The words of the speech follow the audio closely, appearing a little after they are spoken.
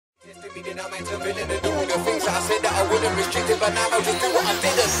I'm into villain and do all the things that I said that I wouldn't restrict it, but now I'll just do what I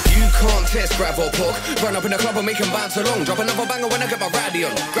didn't. You can't test grab or pork. Run up in the club and make them bounce along. Drop another banger when I get my rally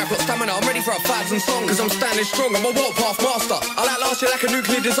on. Grab got stamina, I'm ready for 1,000 songs. Cause I'm standing strong, I'm a warpath master. I like last year like a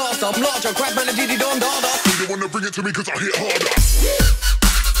nuclear disaster. I'm larger, grab man and diddy don dada. They don't wanna bring it to me cause I hit harder.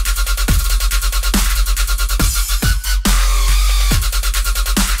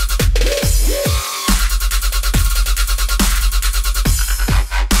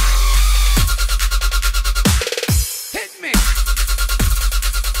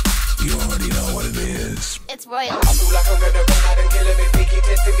 It's royal. I feel like I'm gonna run out and kill him. If he keep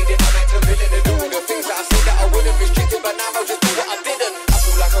testing me, then I'm meant to villain and do all the things that I said that I wouldn't restrict it, but now I'll just do what I didn't. I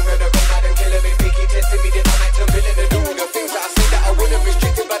feel like I'm gonna run out and kill him. If he keep testing me, then I'm meant to villain and do all the things that I said that I wouldn't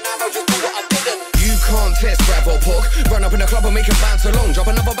restrict it, but now I'll just do what I didn't. You can't test grab or pork. Run up in the club and make them bounce along. Drop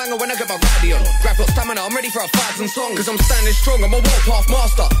another banger when I get my rally on. Grab got stamina, I'm ready for 1,000 songs. Cause I'm standing strong, I'm a warpath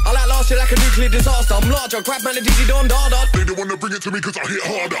master. I like last year like a nuclear disaster. I'm larger, grab man and diddy don dada. They don't wanna bring it to me cause I hit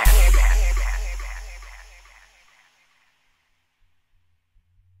harder.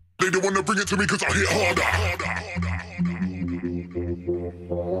 They don't wanna bring it to me cause I hit harder.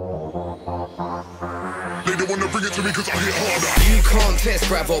 They don't wanna bring it to me cause I hit harder. You can't test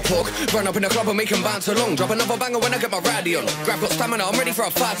grab or pork. Run up in the club and make them bounce along. Drop another banger when I get my rally on. Grab got stamina, I'm ready for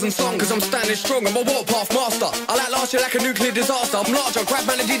 1,000 songs. Cause I'm standing strong, I'm a warpath master. I like last year like a nuclear disaster. I'm larger, grab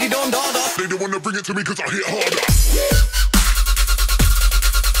man and diddy don dada. They don't wanna bring it to me cause I hit harder.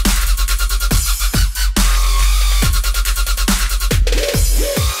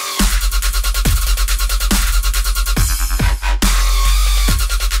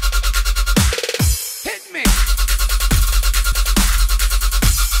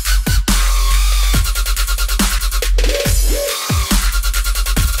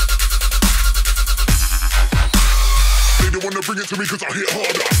 Wanna bring it to me cause I hit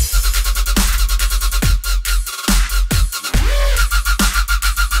harder.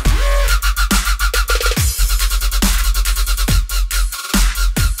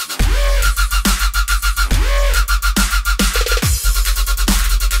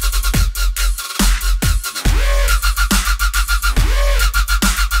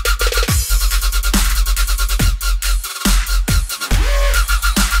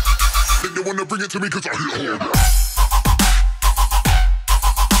 They wanna bring it to me cause I hit harder.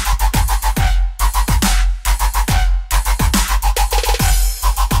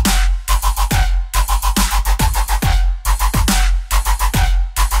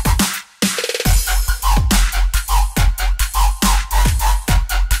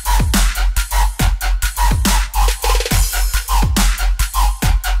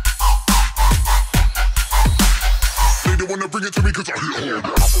 Wanna bring it to me cause I hit harder.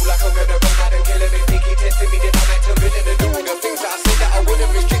 I feel like I'm gonna run out and kill him. If he keep testing me, then I'm meant to villain and do all the things that I said that I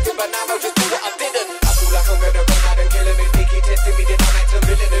wouldn't restrict it, but now I'll just do what I didn't. I feel like I'm gonna run out and kill him. If he keep testing me, then I'm meant to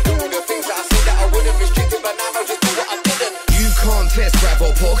villain and do all the things that I said that I wouldn't restrict it, but now I'll just do what I didn't. You can't test grab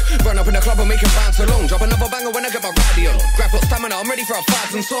or pork. Run up in the club and make them bounce along. Drop another banger when I get my rally on. Grab got stamina, I'm ready for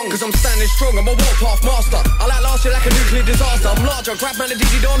 1,000 songs. Cause I'm standing strong, I'm a warpath master. I like last year like a nuclear disaster. I'm larger, grab man and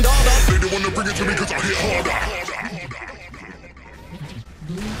diddy don dada. They don't wanna bring it to me cause I hit harder.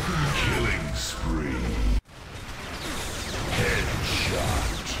 Killing spree.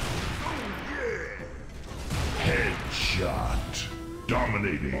 Headshot. Headshot.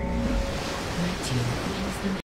 Dominating.